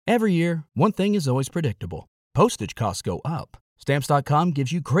Every year, one thing is always predictable. Postage costs go up. Stamps.com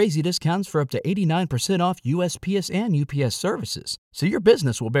gives you crazy discounts for up to 89% off USPS and UPS services, so your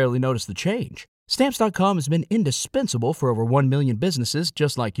business will barely notice the change. Stamps.com has been indispensable for over 1 million businesses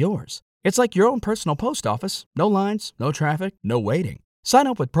just like yours. It's like your own personal post office. No lines, no traffic, no waiting. Sign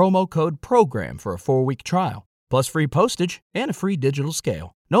up with promo code PROGRAM for a 4-week trial, plus free postage and a free digital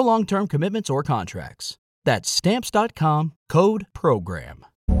scale. No long-term commitments or contracts. That's Stamps.com, code PROGRAM.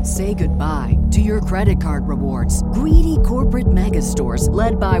 Say goodbye to your credit card rewards. Greedy corporate mega stores,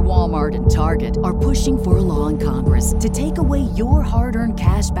 led by Walmart and Target, are pushing for a law in Congress to take away your hard-earned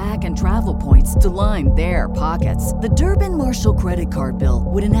cash back and travel points to line their pockets. The Durbin-Marshall credit card bill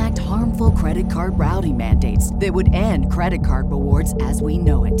would enact harmful credit card routing mandates that would end credit card rewards as we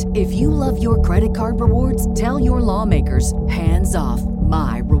know it. If you love your credit card rewards, tell your lawmakers, hands off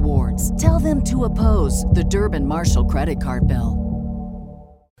my rewards. Tell them to oppose the Durbin-Marshall credit card bill.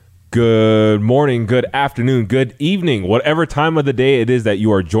 Good morning, good afternoon, good evening, whatever time of the day it is that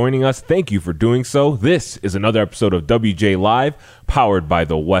you are joining us. Thank you for doing so. This is another episode of WJ Live, powered by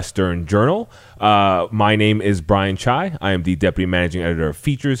the Western Journal. My name is Brian Chai. I am the Deputy Managing Editor of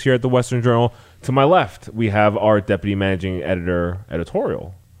Features here at the Western Journal. To my left, we have our Deputy Managing Editor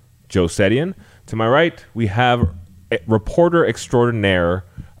Editorial, Joe Sedian. To my right, we have Reporter Extraordinaire,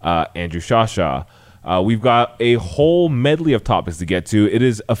 Andrew Shasha. We've got a whole medley of topics to get to. It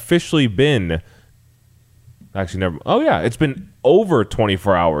has officially been, it's been over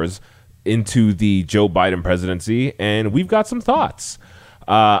 24 hours into the Joe Biden presidency, and we've got some thoughts.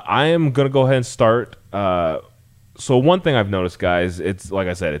 I am going to go ahead and start. So one thing I've noticed, guys, it's like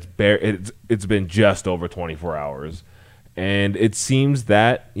I said, it's been just over 24 hours, and it seems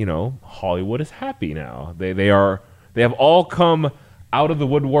that, Hollywood is happy now. They have all come out of the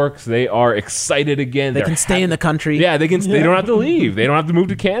woodworks. They are excited again. They can stay in the country. Yeah, they can. They don't have to leave. They don't have to move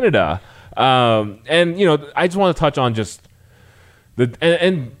to Canada. I just want to touch on just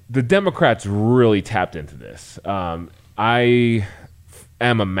the Democrats really tapped into this. I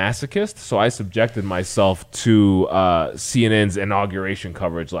am a masochist, so I subjected myself to CNN's inauguration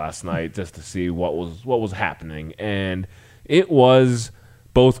coverage last night just to see what was happening, and it was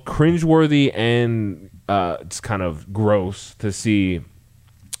both cringeworthy and it's kind of gross to see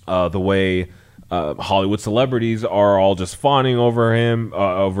the way Hollywood celebrities are all just fawning over him,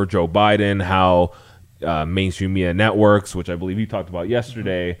 over Joe Biden, how mainstream media networks, which I believe you talked about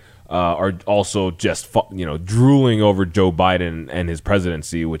yesterday, are also just drooling over Joe Biden and his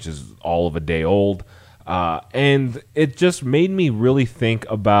presidency, which is all of a day old. And it just made me really think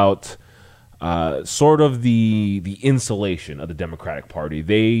about sort of the insulation of the Democratic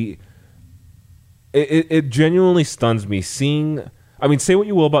Party. It genuinely stuns me seeing. I mean, say what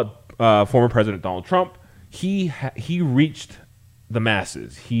you will about former President Donald Trump. He reached the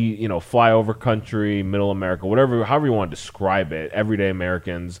masses. He flyover country, middle America, however you want to describe it, everyday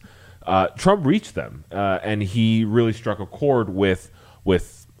Americans. Trump reached them, and he really struck a chord with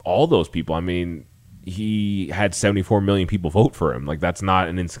all those people. I mean, he had 74 million people vote for him. Like, that's not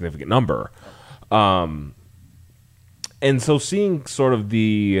an insignificant number. And so seeing sort of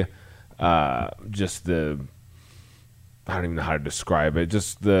I don't even know how to describe it.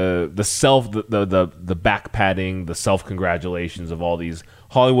 Just the back patting, the self congratulations of all these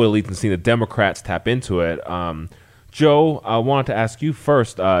Hollywood elites, and seeing the Democrats tap into it. Joe, I wanted to ask you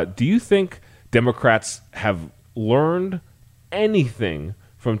first. Do you think Democrats have learned anything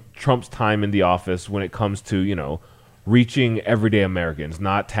from Trump's time in the office when it comes to reaching everyday Americans,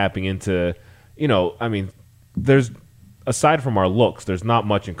 not tapping into there's. Aside from our looks, there's not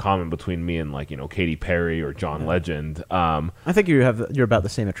much in common between me and Katy Perry or John Legend. I think you're about the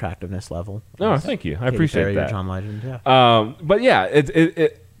same attractiveness level. Oh, thank you. I appreciate Perry that. Or John Legend, yeah. But yeah,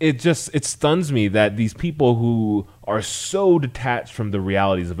 it stuns me that these people who are so detached from the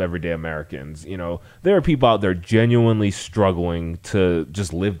realities of everyday Americans, there are people out there genuinely struggling to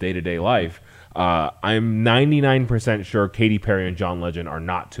just live day-to-day life. I'm 99% sure Katy Perry and John Legend are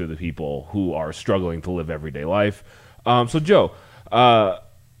not two of the people who are struggling to live everyday life. So, Joe,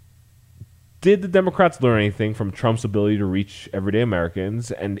 did the Democrats learn anything from Trump's ability to reach everyday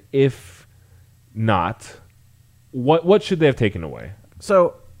Americans? And if not, what should they have taken away?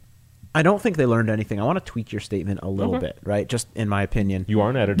 So, I don't think they learned anything. I want to tweak your statement a little bit, right? Just in my opinion. You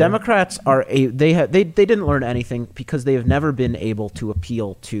are an editor. Democrats they didn't learn anything because they have never been able to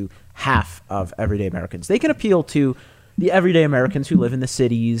appeal to half of everyday Americans. They can appeal to the everyday Americans who live in the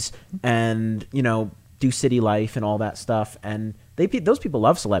cities and, do city life and all that stuff, and those people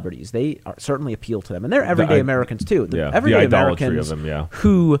love celebrities. They certainly appeal to them, and they're everyday Americans too. Everyday the idolatry Americans of them,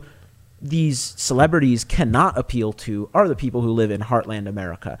 who these celebrities cannot appeal to are the people who live in heartland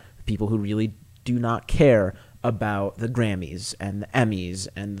America, people who really do not care about the Grammys and the Emmys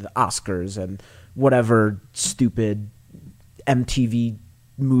and the Oscars and whatever stupid MTV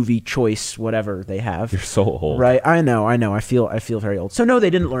movie choice, whatever they have. You're so old. Right? I know. I feel very old. So no,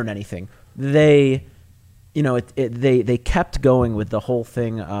 they didn't learn anything. They, they kept going with the whole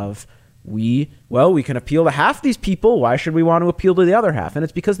thing of we can appeal to half these people. Why should we want to appeal to the other half? And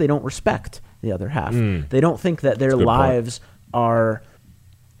it's because they don't respect the other half. They don't think that their lives are.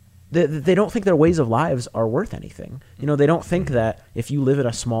 They don't think their ways of lives are worth anything. They don't think that if you live in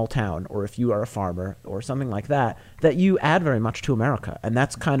a small town or if you are a farmer or something like that, that you add very much to America. And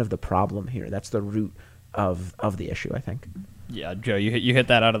that's kind of the problem here. That's the root of the issue, I think. Yeah, Joe, you hit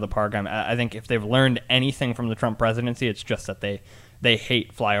that out of the park. I think if they've learned anything from the Trump presidency, it's just that they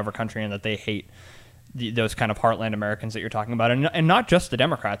hate flyover country and that they hate those kind of heartland Americans that you're talking about. And not just the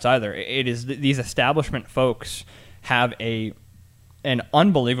Democrats either. It is these establishment folks have an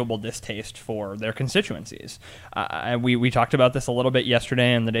unbelievable distaste for their constituencies. We talked about this a little bit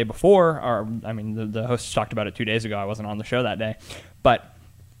yesterday and the day before. The hosts talked about it 2 days ago. I wasn't on the show that day. But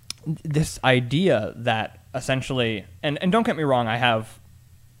this idea that essentially, and don't get me wrong,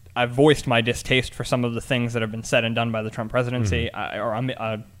 I've voiced my distaste for some of the things that have been said and done by the Trump presidency,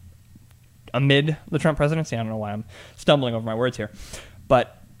 amid the Trump presidency. I don't know why I'm stumbling over my words here.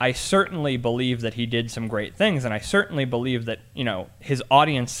 But I certainly believe that he did some great things, and I certainly believe that, his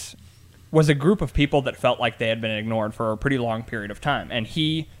audience was a group of people that felt like they had been ignored for a pretty long period of time, and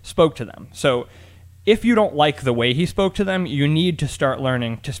he spoke to them. So if you don't like the way he spoke to them, you need to start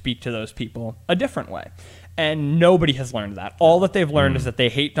learning to speak to those people a different way. And nobody has learned that. All that they've learned is that they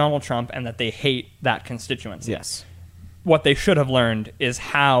hate Donald Trump and that they hate that constituency. Yes. What they should have learned is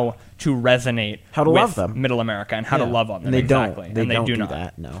how to resonate with love them. Middle America and how to love on them. And they exactly. don't. They and don't do do not.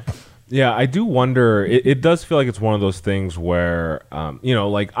 that, no. Yeah, I do wonder. It does feel like it's one of those things where,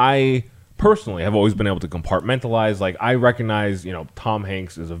 like I personally have always been able to compartmentalize. Like I recognize, Tom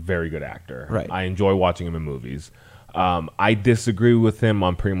Hanks is a very good actor. Right. I enjoy watching him in movies. I disagree with him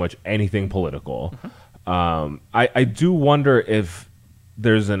on pretty much anything political. I do wonder if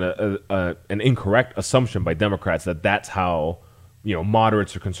there's an incorrect assumption by Democrats that that's how,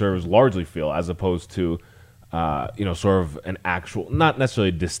 moderates or conservatives largely feel, as opposed to, sort of an actual, not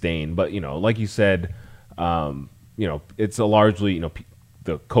necessarily disdain, but, like you said, it's a largely,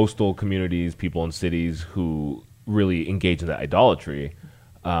 the coastal communities, people in cities who really engage in that idolatry.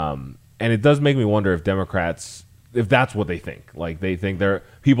 And it does make me wonder if Democrats, if that's what they think. Like they think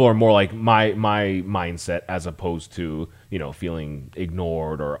people are more like my mindset as opposed to, feeling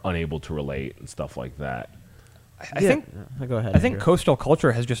ignored or unable to relate and stuff like that. Go ahead. I think coastal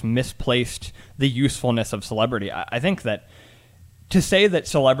culture has just misplaced the usefulness of celebrity. I think that to say that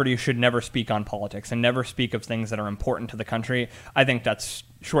celebrities should never speak on politics and never speak of things that are important to the country, I think that's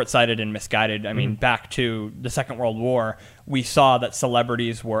short-sighted and misguided. I mean, back to the Second World War, we saw that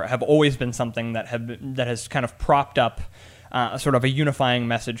celebrities have always been something that has kind of propped up sort of a unifying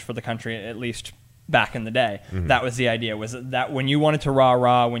message for the country, at least back in the day. That was the idea, was that when you wanted to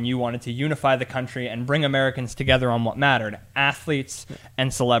rah-rah, when you wanted to unify the country and bring Americans together on what mattered, athletes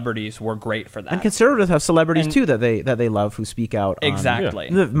and celebrities were great for that. And conservatives have celebrities too that they love who speak out. Exactly.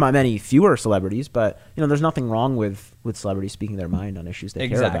 Many fewer celebrities, but there's nothing wrong with celebrities speaking their mind on issues they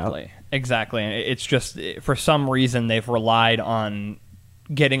care about. Exactly. And it's just, for some reason, they've relied on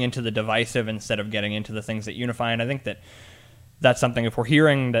getting into the divisive instead of getting into the things that unify. And I think that's something, if we're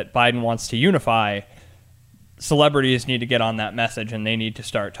hearing that Biden wants to unify, celebrities need to get on that message and they need to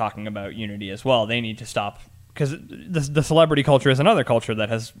start talking about unity as well. They need to stop, because the celebrity culture is another culture that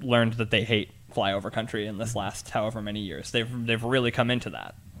has learned that they hate flyover country in this last however many years. They've really come into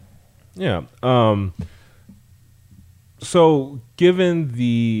that. Yeah. So given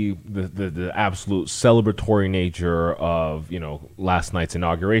the absolute celebratory nature of, last night's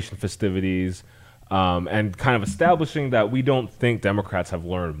inauguration festivities, and kind of establishing that we don't think Democrats have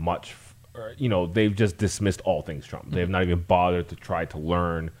learned much. They've just dismissed all things Trump. They have not even bothered to try to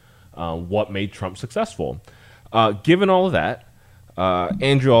learn what made Trump successful. Given all of that,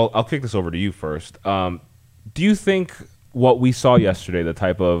 Andrew, I'll kick this over to you first. Do you think what we saw yesterday, the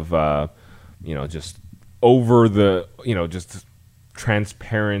type of, just over the, just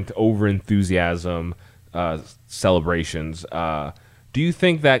transparent, over enthusiasm celebrations, do you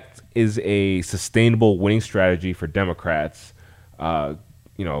think that is a sustainable winning strategy for Democrats, in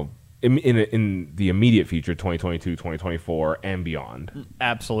the immediate future, 2022, 2024, and beyond?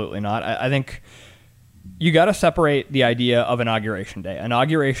 Absolutely not. I think you got to separate the idea of Inauguration Day.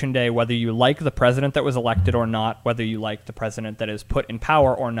 Inauguration Day, whether you like the president that was elected or not, whether you like the president that is put in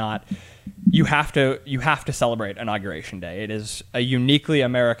power or not, you have to celebrate Inauguration Day. It is a uniquely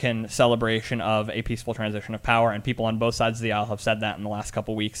American celebration of a peaceful transition of power, and people on both sides of the aisle have said that in the last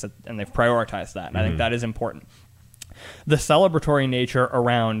couple of weeks, and they've prioritized that. And I think that is important. The celebratory nature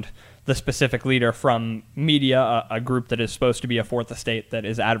around the specific leader from media, a group that is supposed to be a fourth estate that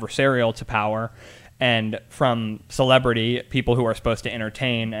is adversarial to power, and from celebrity, people who are supposed to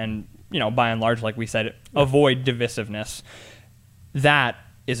entertain and, by and large, like we said, avoid divisiveness, that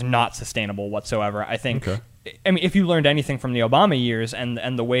is not sustainable whatsoever. I think, if you learned anything from the Obama years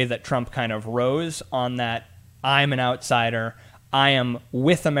and the way that Trump kind of rose on that, I'm an outsider, I am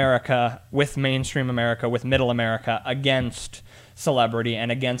with America, with mainstream America, with middle America, against celebrity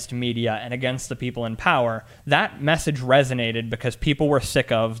and against media and against the people in power, that message resonated because people were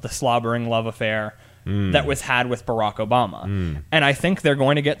sick of the slobbering love affair that was had with Barack Obama. And I think they're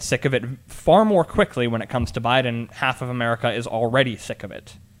going to get sick of it far more quickly when it comes to Biden. Half of America is already sick of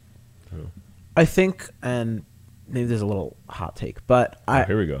it. I think, and maybe there's a little hot take, but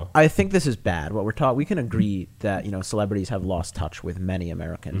here we go. I think this is bad. What we're taught, we can agree that celebrities have lost touch with many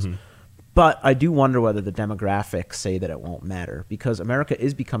Americans. But I do wonder whether the demographics say that it won't matter, because America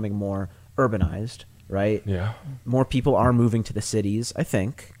is becoming more urbanized, right? Yeah. More people are moving to the cities. I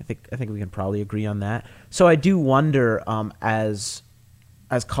think we can probably agree on that. So I do wonder, as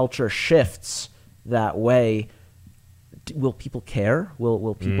culture shifts that way, will people care?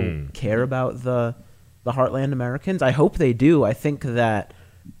 Will people care about the Heartland Americans? I hope they do. I think that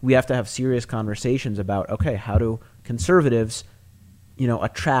we have to have serious conversations about, okay, how do conservatives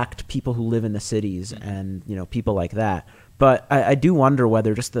attract people who live in the cities and, people like that. But I do wonder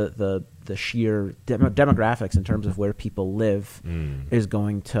whether just the sheer demographics in terms of where people live is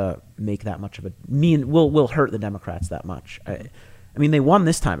going to make that much of will hurt the Democrats that much. I mean, they won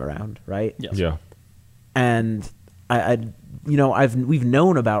this time around, right? Yes. Yeah. And we've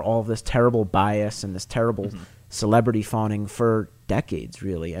known about all of this terrible bias and this terrible celebrity fawning for decades,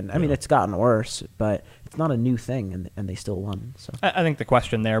 really. And I mean, it's gotten worse, but it's not a new thing, and they still won. So I think the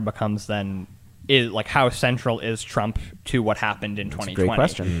question there becomes then, how central is Trump to what happened in 2020? Great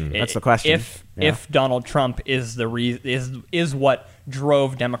question. That's the question. If Donald Trump is is what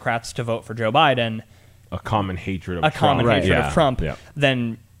drove Democrats to vote for Joe Biden, a common hatred of Trump, of Trump,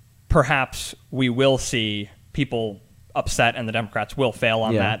 then perhaps we will see people upset and the Democrats will fail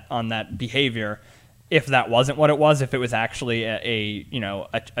on that behavior. If that wasn't what it was, if it was actually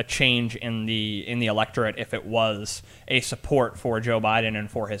a change in the electorate, if it was a support for Joe Biden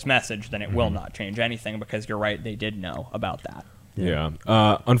and for his message, then it will not change anything, because you're right, they did know about that. Yeah.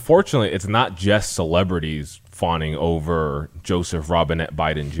 Unfortunately, it's not just celebrities fawning over Joseph Robinette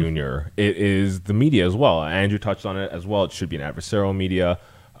Biden Jr. It is the media as well. Andrew touched on it as well. It should be an adversarial media.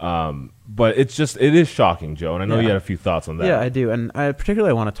 But it is shocking, Joe, and I know you had a few thoughts on that. Yeah, I do, and I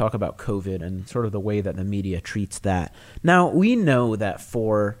particularly want to talk about COVID and sort of the way that the media treats that. Now, we know that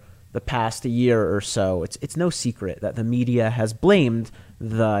for the past year or so, it's no secret that the media has blamed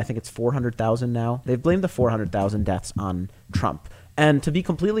I think it's 400,000 now. They've blamed the 400,000 deaths on Trump. And to be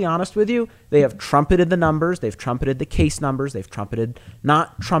completely honest with you, they have trumpeted the numbers, they've trumpeted the case numbers, they've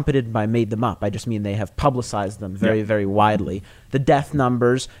not trumpeted by made them up, I just mean they have publicized them very, very widely, the death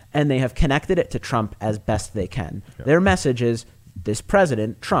numbers, and they have connected it to Trump as best they can. Their message is, this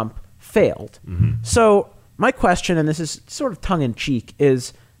president, Trump, failed. So my question, and this is sort of tongue-in-cheek,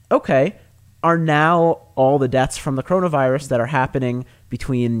 is, okay, are now all the deaths from the coronavirus that are happening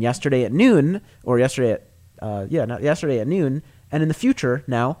between yesterday at noon, or yesterday at noon, and in the future,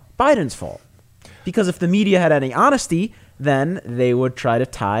 now, Biden's fault? Because if the media had any honesty, then they would try to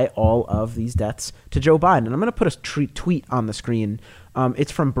tie all of these deaths to Joe Biden. And I'm going to put a tweet on the screen.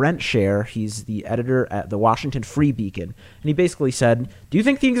 It's from Brent Scher. He's the editor at the Washington Free Beacon. And he basically said, do you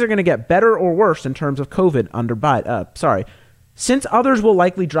think things are going to get better or worse in terms of COVID under Biden? Since others will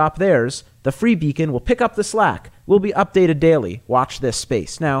likely drop theirs, the Free Beacon will pick up the slack. We'll be updated daily. Watch this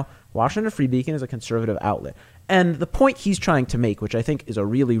space. Now, Washington Free Beacon is a conservative outlet. And the point he's trying to make, which I think is a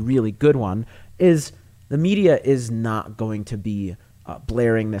really, really good one, is the media is not going to be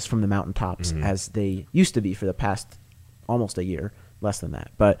blaring this from the mountaintops as they used to be for the past almost a year, less than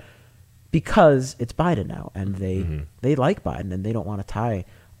that. But because it's Biden now, and they like Biden, and they don't want to tie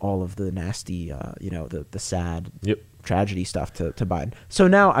all of the nasty, the sad tragedy stuff to Biden. So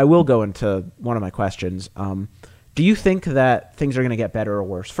now I will go into one of my questions. Do you think that things are going to get better or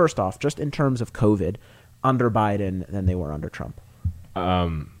worse? First off, just in terms of COVID, under Biden than they were under Trump?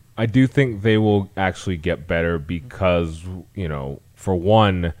 I do think they will actually get better because, for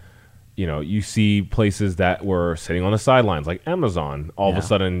one, you see places that were sitting on the sidelines, like Amazon. All of a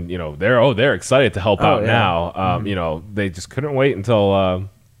sudden, they're excited to help out now. They just couldn't wait until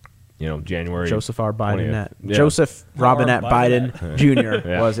January. Joseph R. Biden, 20th. Joseph Robinette Biden. Biden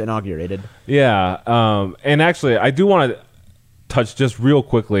Jr. was inaugurated. Yeah, and actually, I do want to touch just real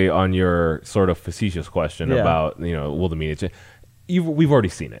quickly on your sort of facetious question about will the media change? We've already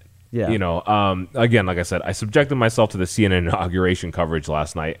seen it. Yeah. Again, like I said, I subjected myself to the CNN inauguration coverage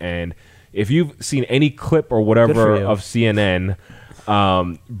last night, and if you've seen any clip or whatever of CNN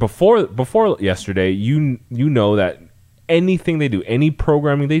before yesterday, you know that anything they do, any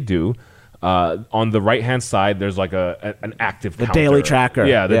programming they do, on the right hand side, there's like an active counter. Daily tracker.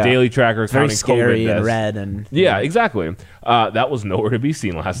 Yeah, the daily tracker It's very counting scary COVID and deaths. red and Yeah, exactly. That was nowhere to be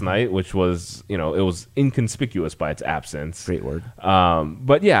seen last night, which was, it was inconspicuous by its absence. Great word.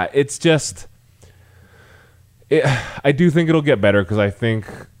 But yeah, it's just, I do think it'll get better because I think,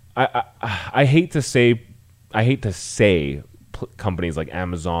 I hate to say companies like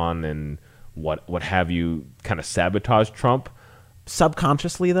Amazon and what have you kind of sabotage Trump.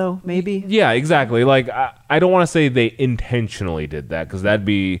 Subconsciously, though, maybe. Yeah, exactly. Like I don't want to say they intentionally did that because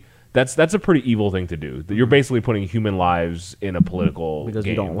that's a pretty evil thing to do. You're basically putting human lives in a political Because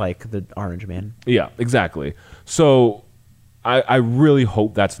game. you don't like the Orange Man. Yeah, exactly. So I really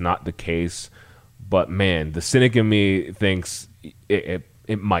hope that's not the case. But man, the cynic in me thinks it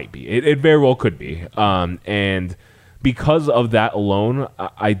might be. It very well could be. And because of that alone,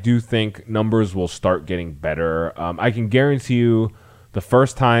 I do think numbers will start getting better. I can guarantee you the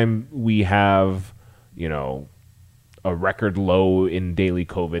first time we have, a record low in daily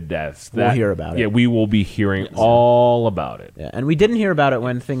COVID deaths, We'll hear about it. Yeah, we will be hearing all about it. Yeah, and we didn't hear about it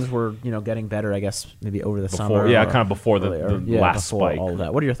when things were, getting better. I guess maybe over the summer. Yeah, or kind of before the last before spike. all of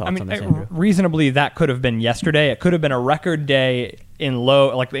that. What are your thoughts on this, Andrew? Reasonably, that could have been yesterday. It could have been a record day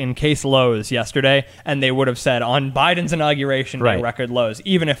in case lows yesterday, and they would have said on Biden's inauguration day, Right. record lows,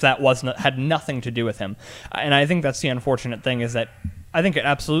 even if that had nothing to do with him. And I think that's the unfortunate thing is that I think it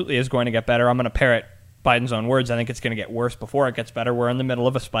absolutely is going to get better. I'm going to parrot Biden's own words. I think it's going to get worse before it gets better. We're in the middle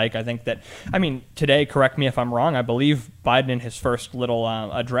of a spike. I think that, today, correct me if I'm wrong, I believe Biden in his first little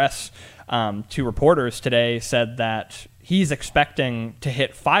address to reporters today said that he's expecting to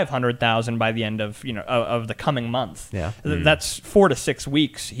hit 500,000 by the end of of the coming month. Yeah. That's 4 to 6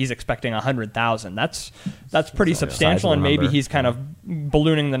 weeks. He's expecting 100,000. That's pretty substantial, and maybe number. he's kind of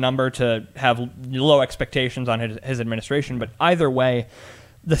ballooning the number to have low expectations on his administration. But either way,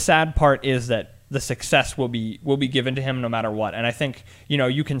 the sad part is that the success will be given to him no matter what. And I think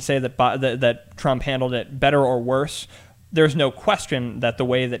you can say that Trump handled it better or worse. There's no question that the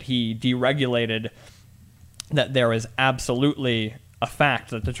way that he deregulated, that there is absolutely a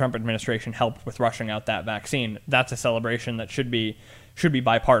fact that the Trump administration helped with rushing out that vaccine. That's a celebration that should be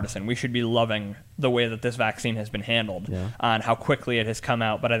bipartisan. We should be loving the way that this vaccine has been handled and how quickly it has come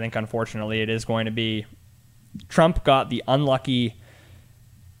out. But I think unfortunately it is going to be Trump got the unlucky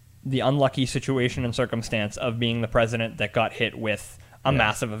situation and circumstance of being the president that got hit with a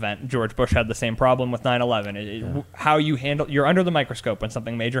massive event. George Bush had the same problem with 9/11. How you handle, you're under the microscope when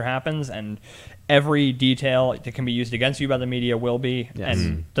something major happens, and every detail that can be used against you by the media will be,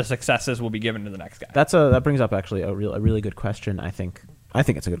 and the successes will be given to the next guy. That brings up actually a really good question. I think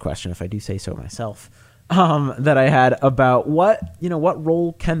it's a good question if I do say so myself. That I had about what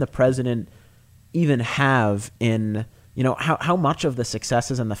role can the president even have in how much of the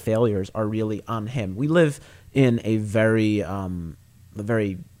successes and the failures are really on him. We live in a very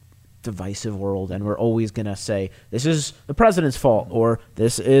divisive world, and we're always going to say, this is the president's fault, or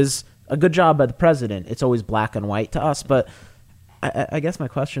this is a good job by the president. It's always black and white to us. But I guess my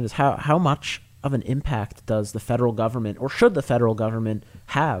question is, how much of an impact does the federal government, or should the federal government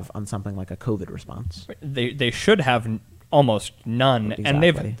have on something like a COVID response? They should have almost none, and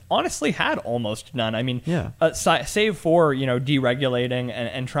Exactly. they've honestly had almost none. Yeah. Save for deregulating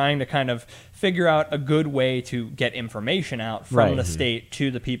and trying to kind of figure out a good way to get information out from Right. the state to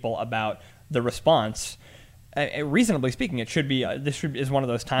the people about the response. Reasonably speaking, it should be. Is one of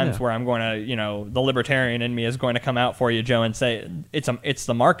those times where I'm going to, the libertarian in me is going to come out for you, Joe, and say it's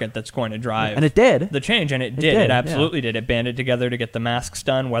the market that's going to drive, And it did. the change, and it did, It absolutely did. It banded together to get the masks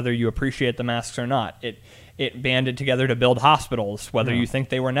done, whether you appreciate the masks or not. It banded together to build hospitals, whether you think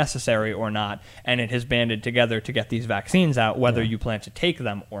they were necessary or not, and it has banded together to get these vaccines out, whether you plan to take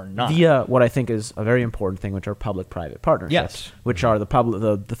them or not. Via what I think is a very important thing, which are public-private partnerships. Yes. Which are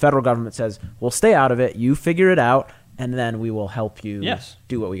the federal government says, we'll stay out of it, you figure it out, and then we will help you Yes.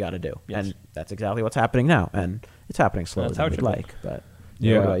 do what we got to do. Yes. And that's exactly what's happening now. And it's happening slower That's how than it we'd should be. like. But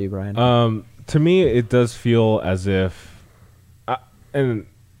Yeah. what about you, Brian? To me, it does feel as if, and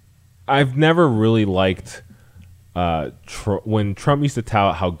I've never really liked when Trump used to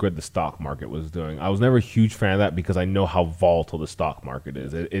tout how good the stock market was doing. I was never a huge fan of that because I know how volatile the stock market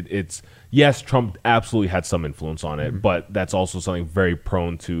is. It's yes, Trump absolutely had some influence on it, but that's also something very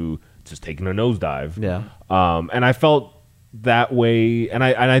prone to just taking a nosedive. Yeah. And I felt that way, and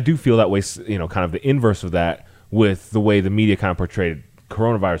I do feel that way. You know, kind of the inverse of that with the way the media kind of portrayed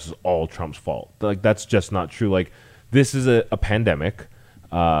coronavirus is all Trump's fault. Like that's just not true. Like this is a pandemic.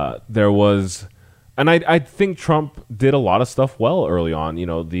 There was. And I think Trump did a lot of stuff well early on. You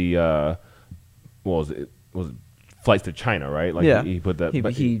know, the what was it flights to China, right? Like yeah. he put that.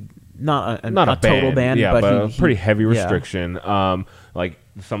 He not a ban, total ban, yeah, but a pretty heavy yeah. restriction. Like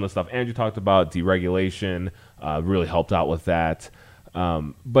some of the stuff Andrew talked about, deregulation, really helped out with that.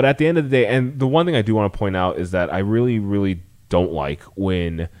 But at the end of the day, and the one thing I do want to point out is that I really, really don't like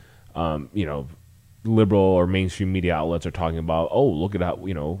when, you know, liberal or mainstream media outlets are talking about, oh, look at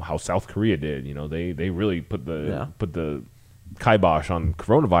how South Korea did. You know, they really put the kibosh on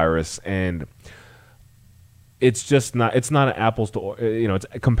coronavirus, and it's just not. It's not an apples to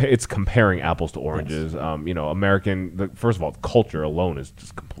it's comparing apples to oranges. Yes. You know, first of all, the culture alone is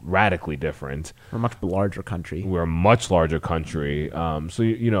just radically different. We're a much larger country. We're a much larger country. So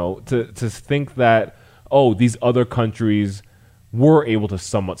you know, to think that these other countries were able to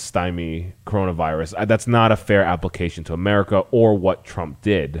somewhat stymie coronavirus. That's not a fair application to America or what Trump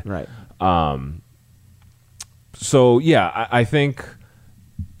did. Right. So yeah, I think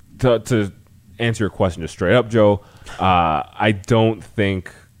to answer your question just straight up, Joe, I don't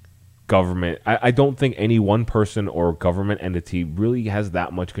think government. I don't think any one person or government entity really has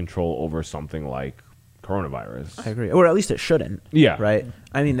that much control over something like coronavirus. I agree, or at least it shouldn't. Yeah. Right.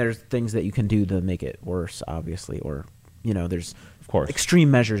 I mean, there's things that you can do to make it worse, obviously, or there's Of course.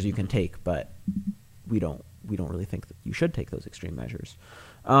 extreme measures you can take, but we don't really think that you should take those extreme measures.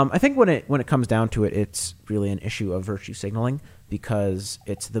 I think when it comes down to it, it's really an issue of virtue signaling, because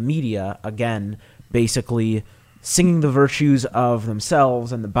it's the media again basically singing the virtues of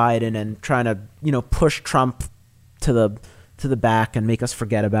themselves and the Biden and trying to push Trump to the back and make us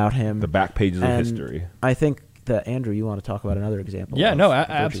forget about him. The back pages of history. I think that, Andrew, you want to talk about another example. Yeah, of no,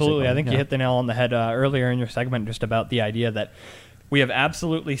 virtue absolutely. I signaling. think you hit the nail on the head earlier in your segment just about the idea that we have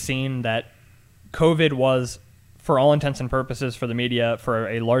absolutely seen that COVID was, for all intents and purposes, for the media for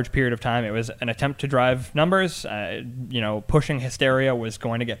a large period of time, it was an attempt to drive numbers. Pushing hysteria was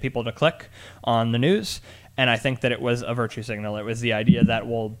going to get people to click on the news. And I think that it was a virtue signal. It was the idea that,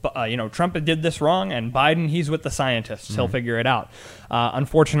 Trump did this wrong, and Biden, he's with the scientists. Mm-hmm. He'll figure it out.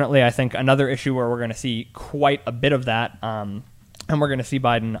 Unfortunately, I think another issue where we're going to see quite a bit of that, and we're going to see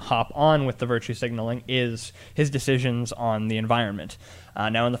Biden hop on with the virtue signaling, is his decisions on the environment.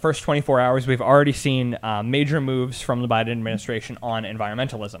 Now, in the first 24 hours, we've already seen major moves from the Biden administration on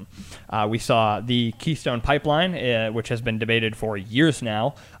environmentalism. We saw the Keystone Pipeline, which has been debated for years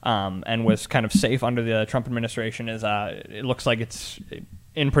now, and was kind of safe under the Trump administration. It looks like it's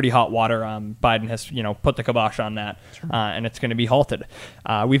in pretty hot water. Biden has, put the kibosh on that, and it's going to be halted.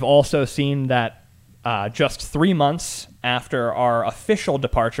 We've also seen that just 3 months after our official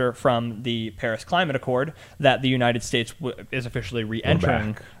departure from the Paris Climate Accord, that the United States is officially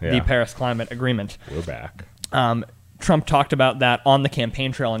re-entering the Paris Climate Agreement. We're back. Trump talked about that on the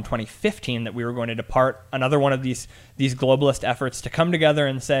campaign trail in 2015, that we were going to depart, another one of these globalist efforts to come together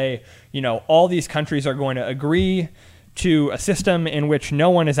and say, all these countries are going to agree to a system in which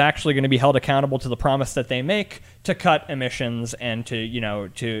no one is actually going to be held accountable to the promise that they make to cut emissions and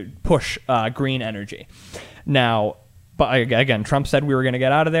to push green energy. Now, but again, Trump said we were going to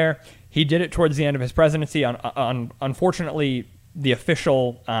get out of there. He did it towards the end of his presidency. Unfortunately, the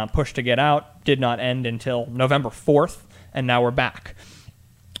official push to get out did not end until November 4th, and now we're back.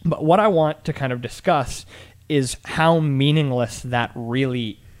 But what I want to kind of discuss is how meaningless that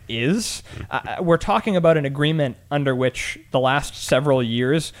really is. We're talking about an agreement under which the last several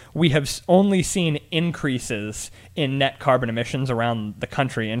years we have only seen increases in net carbon emissions around the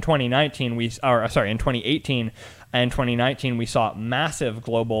country. In 2018 and 2019 we saw massive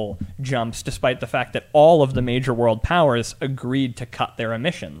global jumps, despite the fact that all of the major world powers agreed to cut their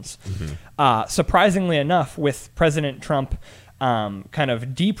emissions. Mm-hmm. Surprisingly enough, with President Trump kind of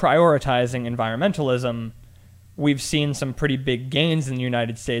deprioritizing environmentalism, we've seen some pretty big gains in the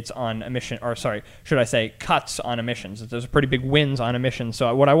United States on cuts on emissions. There's pretty big wins on emissions.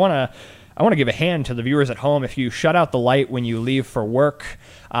 So what I want to give a hand to the viewers at home. If you shut out the light when you leave for work,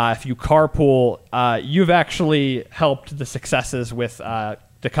 if you carpool, you've actually helped the successes with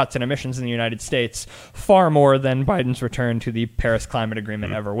the cuts in emissions in the United States far more than Biden's return to the Paris Climate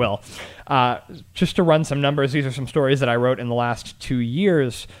Agreement ever will. Just to run some numbers, these are some stories that I wrote in the last 2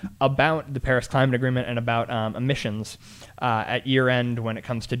 years about the Paris Climate Agreement and about emissions at year end when it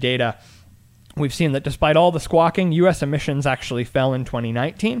comes to data. We've seen that despite all the squawking, U.S. emissions actually fell in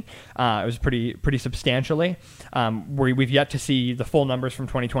 2019. It was pretty substantially. We've yet to see the full numbers from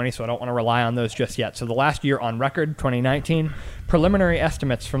 2020, so I don't want to rely on those just yet. So the last year on record, 2019, preliminary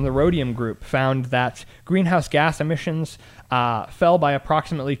estimates from the Rhodium Group found that greenhouse gas emissions fell by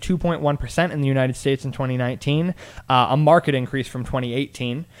approximately 2.1% in the United States in 2019, a marked increase from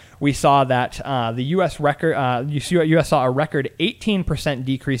 2018. We saw that the U.S. saw a record 18%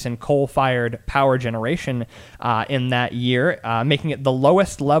 decrease in coal-fired power generation in that year, making it the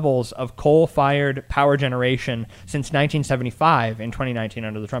lowest levels of coal-fired power generation since 1975 in 2019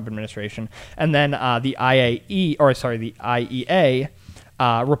 under the Trump administration. And then the IEA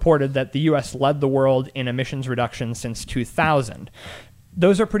reported that the U.S. led the world in emissions reduction since 2000.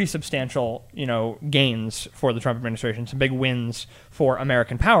 Those are pretty substantial, gains for the Trump administration, some big wins for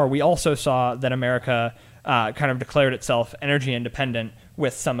American power. We also saw that America kind of declared itself energy independent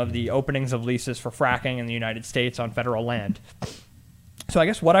with some of the openings of leases for fracking in the United States on federal land. So I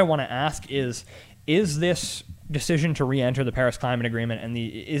guess what I want to ask is this decision to re-enter the Paris Climate Agreement, and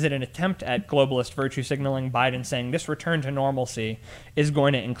is it an attempt at globalist virtue signaling? Biden saying this return to normalcy is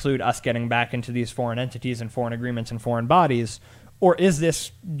going to include us getting back into these foreign entities and foreign agreements and foreign bodies? Or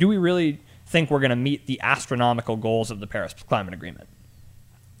do we really think we're going to meet the astronomical goals of the Paris Climate Agreement?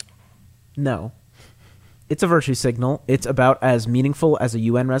 No. It's a virtue signal. It's about as meaningful as a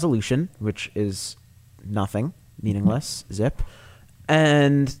UN resolution, which is nothing, meaningless, zip.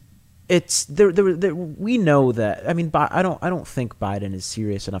 And it's we know that. I mean, I don't think Biden is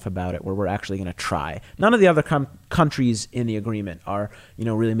serious enough about it where we're actually going to try. None of the other countries in the agreement are,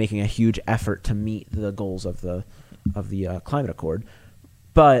 really making a huge effort to meet the goals of the climate accord.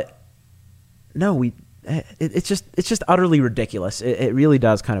 But no, it's just utterly ridiculous. It really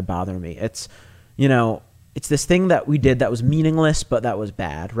does kind of bother me. It's it's this thing that we did that was meaningless, but that was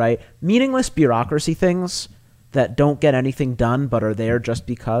bad, right? Meaningless bureaucracy things that don't get anything done but are there just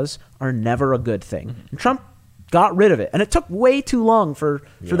because are never a good thing. Mm-hmm. And Trump got rid of it. And it took way too long for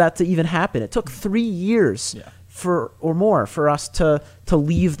that to even happen. It took 3 years or more for us to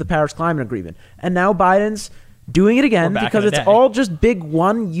leave the Paris Climate Agreement. And now Biden's doing it again because it's all just big,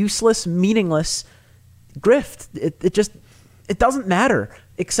 one useless, meaningless grift. It doesn't matter.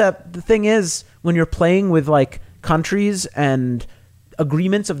 Except the thing is, when you're playing with like countries and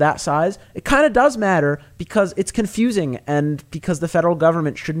agreements of that size, it kind of does matter because it's confusing and because the federal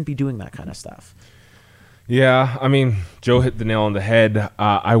government shouldn't be doing that kind of stuff. Yeah, I mean, Joe hit the nail on the head.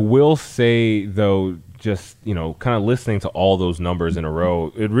 I will say, though, just, kind of listening to all those numbers in a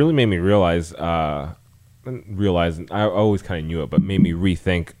row, it really made me realize, I always kind of knew it, but made me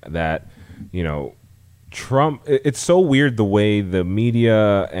rethink that, Trump, it's so weird the way the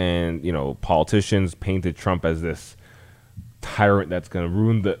media and, politicians painted Trump as this tyrant that's going to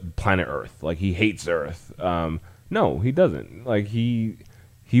ruin the planet Earth. Like, he hates Earth. No, he doesn't. Like, he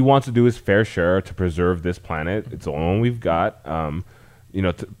wants to do his fair share to preserve this planet. It's the only one we've got.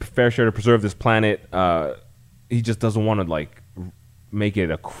 Fair share to preserve this planet. He just doesn't want to, like, make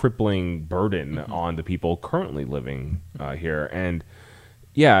it a crippling burden on the people currently living here. And,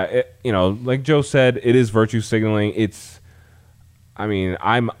 yeah, like Joe said, it is virtue signaling.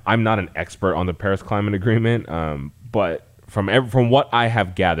 I'm not an expert on the Paris Climate Agreement, but from what I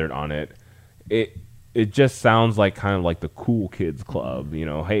have gathered on it, it just sounds like kind of like the cool kids club.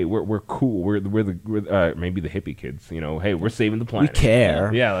 Hey, we're cool. We're maybe the hippie kids. Hey, we're saving the planet. We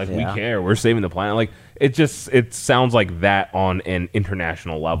care. Yeah, we care. We're saving the planet. Like, it sounds like that on an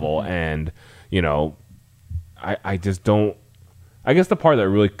international level, and I just don't. I guess the part that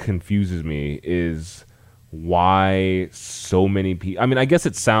really confuses me is why so many people. I mean, I guess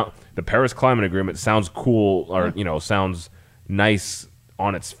the Paris Climate Agreement sounds cool, or sounds nice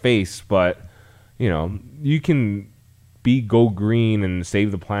on its face, but you can go green and save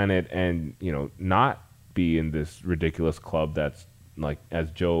the planet, and not be in this ridiculous club that's, like,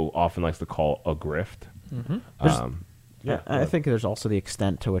 as Joe often likes to call, a grift. Mm-hmm. I think there's also the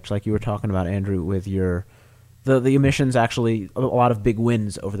extent to which, like you were talking about, Andrew, with the emissions, actually a lot of big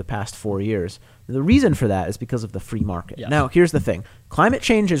wins over the past 4 years. The reason for that is because of the free market. Yes. Now, here's the thing. Climate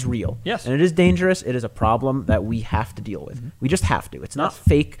change is real. Yes. And it is dangerous. It is a problem that we have to deal with. Mm-hmm. We just have to. It's not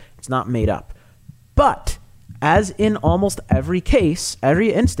fake. It's not made up. But as in almost every case,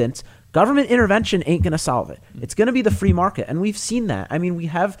 every instance, Government intervention ain't going to solve it. It's going to be the free market. And we've seen that. I mean, we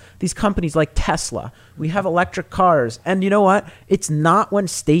have these companies like Tesla. We have electric cars. And you know what? It's not when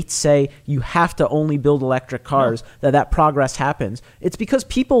states say you have to only build electric cars that progress happens. It's because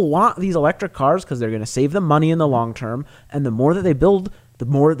people want these electric cars because they're going to save them money in the long term. And the more that they build,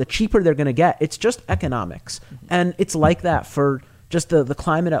 the cheaper they're going to get. It's just economics. And it's like that for just the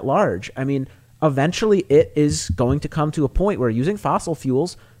climate at large. I mean, eventually it is going to come to a point where using fossil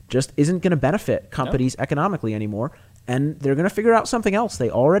fuels just isn't going to benefit companies economically anymore, and they're going to figure out something else. They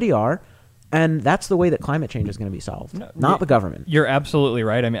already are, and that's the way that climate change is going to be solved, not the government. You're absolutely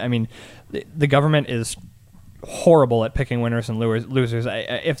right. I mean, the government is horrible at picking winners and losers.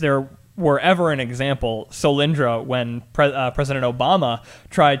 If there were ever an example, Solyndra, when President Obama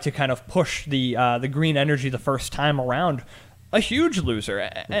tried to kind of push the green energy the first time around, a huge loser.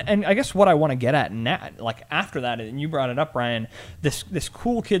 And I guess what I want to get at now, like after that, and you brought it up, Ryan, this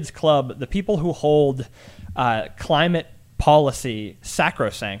cool kids club, the people who hold climate policy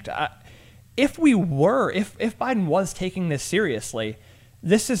sacrosanct. If Biden was taking this seriously,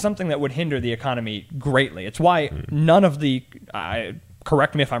 this is something that would hinder the economy greatly. It's why none of the,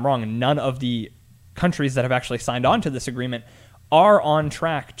 correct me if I'm wrong, none of the countries that have actually signed on to this agreement are on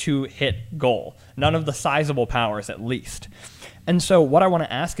track to hit goal. None of the sizable powers, at least. And so what I want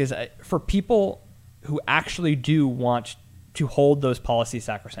to ask is, for people who actually do want to hold those policies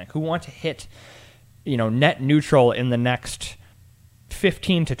sacrosanct, who want to hit, net neutral in the next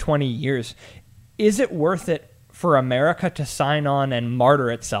 15 to 20 years, is it worth it for America to sign on and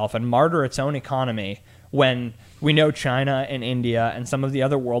martyr itself and martyr its own economy when we know China and India and some of the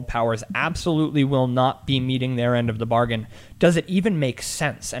other world powers absolutely will not be meeting their end of the bargain? Does it even make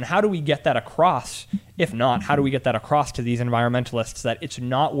sense? And how do we get that across? If not, how do we get that across to these environmentalists that it's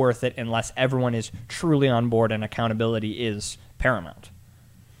not worth it unless everyone is truly on board and accountability is paramount?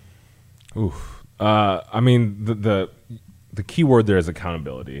 Oof. I mean, the key word there is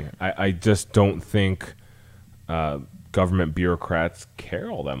accountability. I just don't think government bureaucrats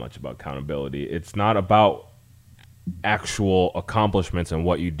care all that much about accountability. It's not about actual accomplishments and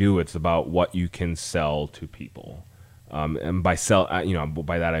what you do. It's about what you can sell to people. And by sell,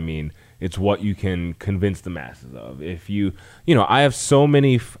 by that I mean it's what you can convince the masses of. If I have so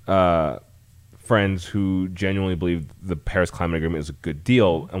many friends who genuinely believe the Paris Climate Agreement is a good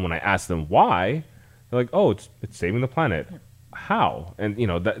deal, and when I ask them why, they're like, "Oh, it's saving the planet." How? And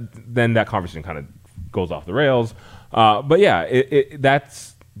then that conversation kind of goes off the rails. But yeah,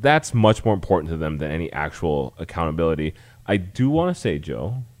 that's much more important to them than any actual accountability. I do want to say,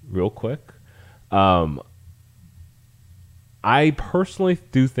 Joe, real quick, I personally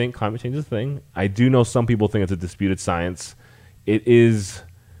do think climate change is a thing. I do know some people think it's a disputed science. It is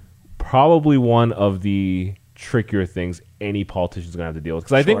probably one of the trickier things any politician is going to have to deal with.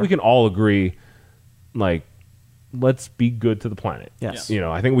 Because I think we can all agree, like, let's be good to the planet. Yes.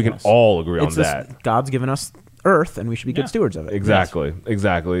 I think we can all agree on that. God's given us Earth, and we should be good stewards of it. Exactly.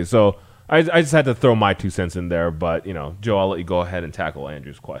 So I just had to throw my 2 cents in there, but Joe, I'll let you go ahead and tackle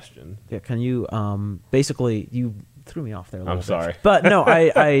Andrew's question. Yeah, can you basically you threw me off there a little bit. I'm sorry. But no,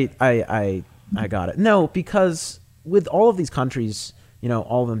 I got it. No, because with all of these countries,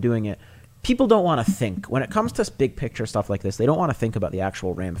 all of them doing it, people don't want to think. When it comes to big picture stuff like this, they don't want to think about the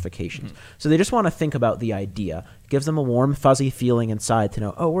actual ramifications. So they just want to think about the idea. It gives them a warm, fuzzy feeling inside to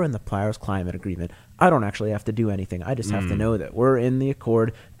know, oh, we're in the Paris Climate Agreement. I don't actually have to do anything. I just have to know that we're in the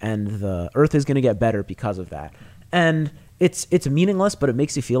accord and the Earth is going to get better because of that. And it's meaningless, but it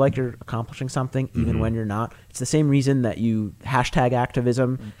makes you feel like you're accomplishing something even when you're not. It's the same reason that you hashtag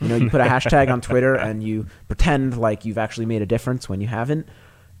activism. You put a hashtag on Twitter and you pretend like you've actually made a difference when you haven't.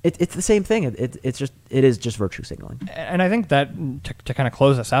 It's the same thing. It is just virtue signaling. And I think that to kind of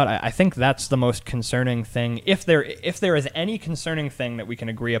close us out, I think that's the most concerning thing. If there is any concerning thing that we can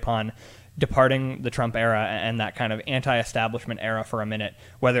agree upon, departing the Trump era and that kind of anti-establishment era for a minute,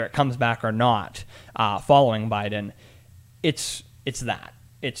 whether it comes back or not, following Biden, it's that.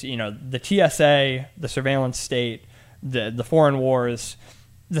 It's the TSA, the surveillance state, the foreign wars,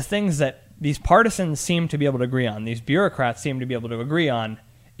 the things that these partisans seem to be able to agree on, these bureaucrats seem to be able to agree on,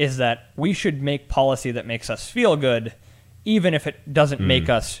 is that we should make policy that makes us feel good, even if it doesn't make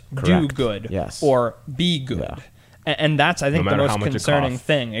us do good or be good. Yeah. And that's, I think, the most concerning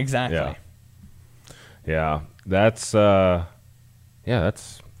thing. Exactly. Yeah. That's couldn't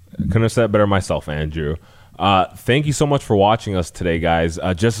have said it better myself, Andrew. Thank you so much for watching us today, guys.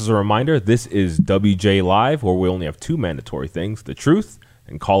 Just as a reminder, this is WJ Live, where we only have 2 mandatory things: the truth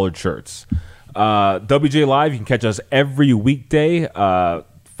and collared shirts. WJ Live, you can catch us every weekday, 5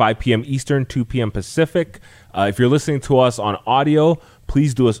 p.m. Eastern, 2 p.m. Pacific. If you're listening to us on audio,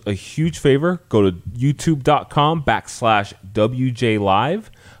 please do us a huge favor. Go to youtube.com/WJLive.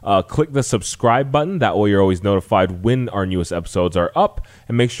 Click the subscribe button. That way you're always notified when our newest episodes are up.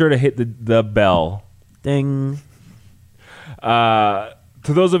 And make sure to hit the bell. Ding.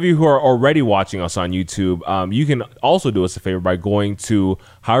 To those of you who are already watching us on YouTube, you can also do us a favor by going to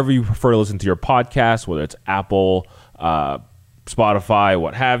however you prefer to listen to your podcast, whether it's Apple, Spotify,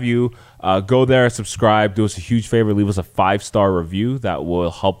 what have you. Go there, subscribe, do us a huge favor, leave us a 5-star review. That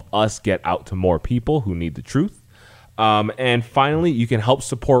will help us get out to more people who need the truth. And finally, you can help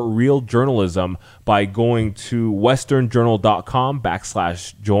support real journalism by going to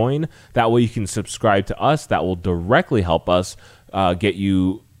westernjournal.com/join. That way you can subscribe to us. That will directly help us get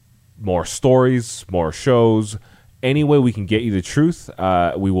you more stories, more shows. Any way we can get you the truth,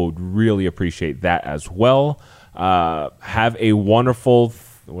 we will really appreciate that as well. Have a wonderful,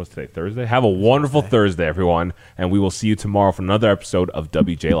 what's today, Thursday? Have a wonderful Thursday, everyone. And we will see you tomorrow for another episode of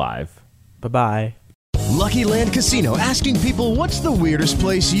WJ Live. Bye-bye. Lucky Land Casino, asking people, what's the weirdest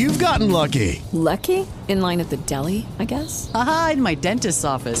place you've gotten lucky? Lucky? In line at the deli, I guess? Aha, in my dentist's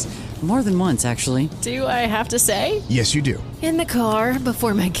office. More than once, actually. Do I have to say? Yes, you do. In the car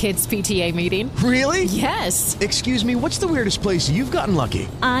before my kids' PTA meeting. Really? Yes. Excuse me, what's the weirdest place you've gotten lucky?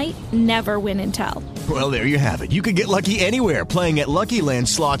 I never win and tell. Well, there you have it. You can get lucky anywhere, playing at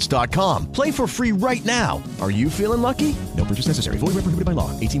LuckyLandSlots.com. Play for free right now. Are you feeling lucky? No purchase necessary. Void where prohibited by law.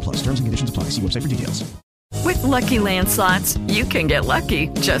 18+. Terms and conditions apply. See website for details. With Lucky Land Slots, you can get lucky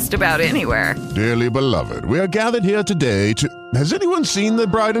just about anywhere. Dearly beloved, we are gathered here today to... Has anyone seen the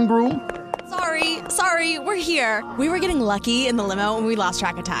bride and groom? Sorry, we're here. We were getting lucky in the limo and we lost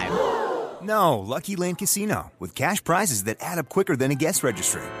track of time. No, Lucky Land Casino, with cash prizes that add up quicker than a guest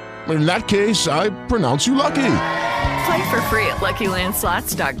registry. In that case, I pronounce you lucky. Play for free at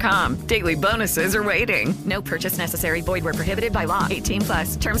LuckyLandSlots.com. Daily bonuses are waiting. No purchase necessary. Void where prohibited by law.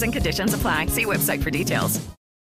 18+. Terms and conditions apply. See website for details.